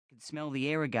could smell the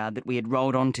air guard that we had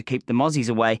rolled on to keep the mozzies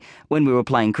away when we were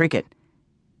playing cricket.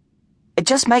 It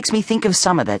just makes me think of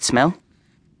summer, that smell.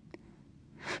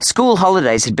 School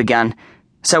holidays had begun,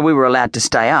 so we were allowed to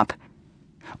stay up.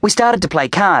 We started to play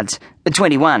cards, at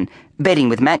 21, betting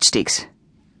with matchsticks.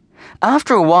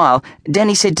 After a while,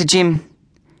 Danny said to Jim,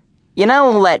 "You know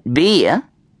all that beer?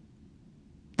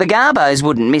 The Garbos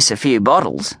wouldn't miss a few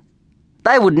bottles.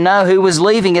 They wouldn't know who was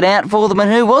leaving it out for them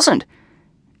and who wasn't.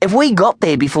 If we got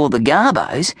there before the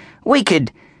Garbos, we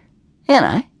could, you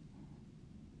know."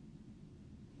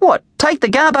 "What, take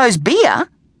the Garbos' beer?"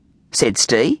 said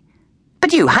Stee.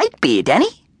 "But you hate beer,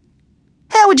 Danny."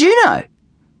 "How would you know?"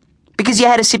 "Because you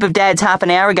had a sip of Dad's half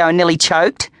an hour ago and nearly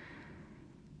choked."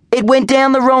 "It went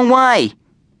down the wrong way.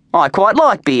 I quite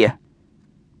like beer."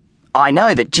 I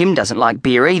know that Jim doesn't like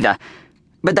beer either,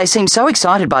 but they seemed so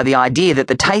excited by the idea that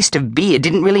the taste of beer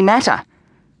didn't really matter.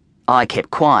 I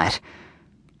kept quiet.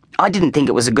 I didn't think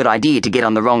it was a good idea to get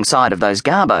on the wrong side of those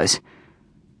Garbos.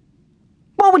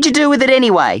 "What would you do with it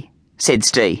anyway?" said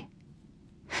Stee.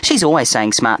 She's always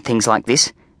saying smart things like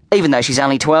this, even though she's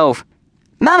only 12.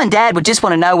 "Mum and Dad would just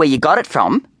want to know where you got it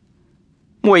from."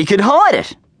 "We could hide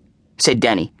it," said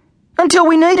Danny, "until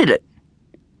we needed it."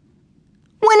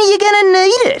 "When are you going to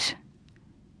need it?"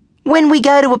 "When we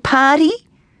go to a party."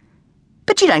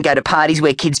 "But you don't go to parties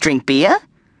where kids drink beer."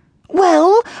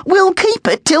 "Well, we'll keep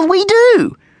it till we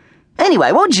do.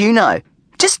 Anyway, what do you know?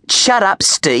 Just shut up,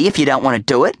 Stee, if you don't want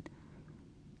to do it."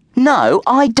 "No,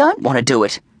 I don't want to do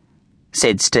it,"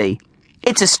 said Stee.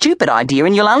 "It's a stupid idea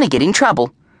and you'll only get in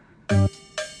trouble."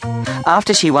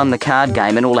 After she won the card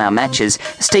game and all our matches,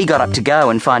 Stee got up to go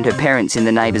and find her parents in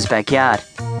the neighbour's backyard.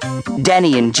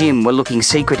 Danny and Jim were looking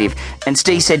secretive, and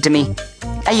Stee said to me,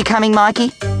 "Are you coming,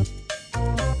 Mikey?"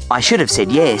 I should have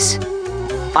said yes.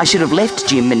 I should have left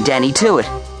Jim and Danny to it.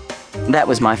 That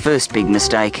was my first big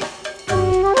mistake.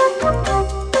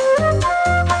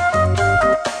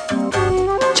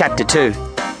 Chapter 2.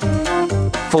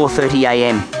 4:30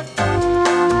 a.m.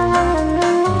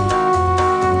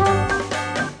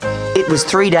 It was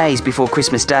 3 days before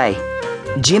Christmas Day.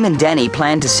 Jim and Danny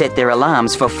planned to set their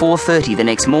alarms for 4:30 the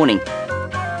next morning.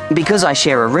 Because I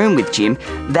share a room with Jim,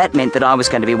 that meant that I was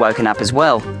going to be woken up as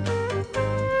well.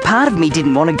 Part of me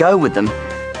didn't want to go with them.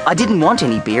 I didn't want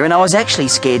any beer and I was actually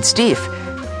scared stiff.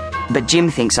 But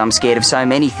Jim thinks I'm scared of so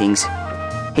many things.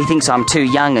 He thinks I'm too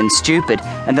young and stupid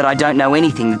and that I don't know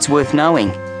anything that's worth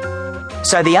knowing.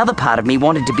 So the other part of me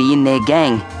wanted to be in their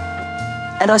gang.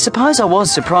 And I suppose I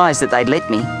was surprised that they'd let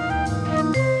me.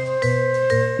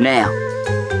 "Now,"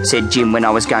 said Jim when I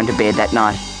was going to bed that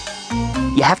night,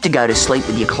 "you have to go to sleep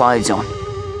with your clothes on."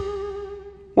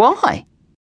 "Why?"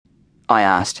 I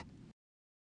asked.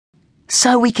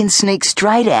 "So we can sneak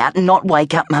straight out and not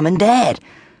wake up Mum and Dad.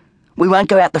 We won't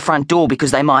go out the front door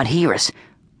because they might hear us.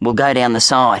 We'll go down the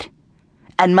side.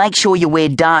 And make sure you wear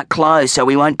dark clothes so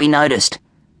we won't be noticed."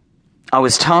 I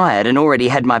was tired and already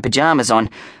had my pyjamas on,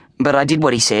 but I did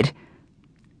what he said.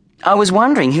 I was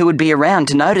wondering who would be around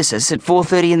to notice us at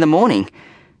 4:30 in the morning.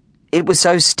 It was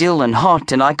so still and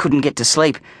hot and I couldn't get to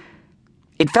sleep.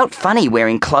 It felt funny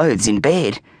wearing clothes in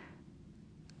bed.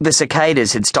 The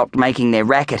cicadas had stopped making their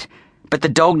racket, but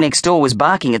the dog next door was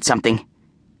barking at something.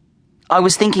 I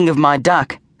was thinking of my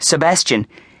duck, Sebastian,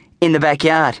 in the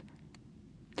backyard.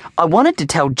 I wanted to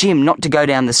tell Jim not to go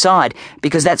down the side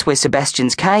because that's where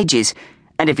Sebastian's cage is,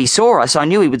 and if he saw us, I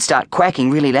knew he would start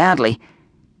quacking really loudly.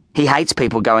 He hates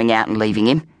people going out and leaving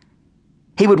him.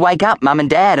 He would wake up Mum and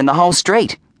Dad and the whole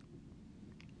street.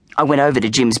 I went over to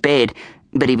Jim's bed,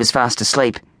 but he was fast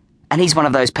asleep, and he's one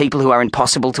of those people who are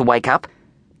impossible to wake up.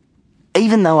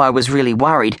 Even though I was really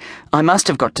worried, I must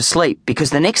have got to sleep because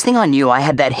the next thing I knew I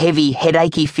had that heavy,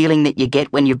 headachy feeling that you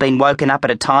get when you've been woken up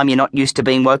at a time you're not used to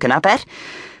being woken up at,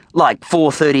 like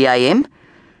 4:30 a.m.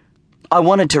 I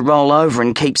wanted to roll over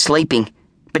and keep sleeping,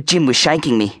 but Jim was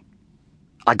shaking me.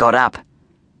 I got up.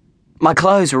 My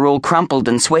clothes were all crumpled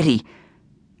and sweaty.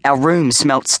 Our room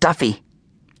smelt stuffy.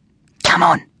 "Come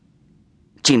on,"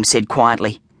 Jim said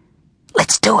quietly.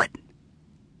 "Let's do it."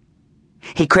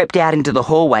 He crept out into the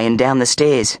hallway and down the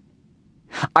stairs.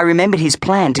 I remembered his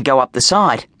plan to go up the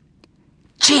side.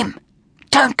 "Jim,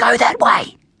 don't go that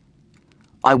way,"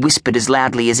 I whispered as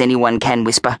loudly as anyone can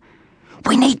whisper.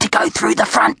 "We need to go through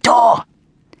the front door."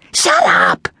 "Shut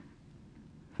up!"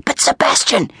 "But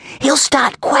Sebastian, he'll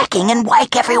start quacking and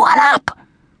wake everyone up."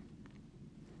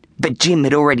 But Jim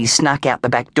had already snuck out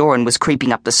the back door and was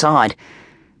creeping up the side.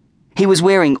 He was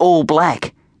wearing all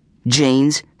black,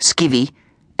 jeans, skivvy,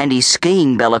 and his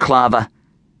skiing balaclava.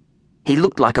 He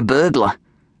looked like a burglar.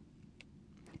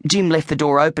 Jim left the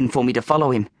door open for me to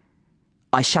follow him.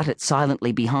 I shut it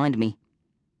silently behind me.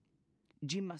 Jim must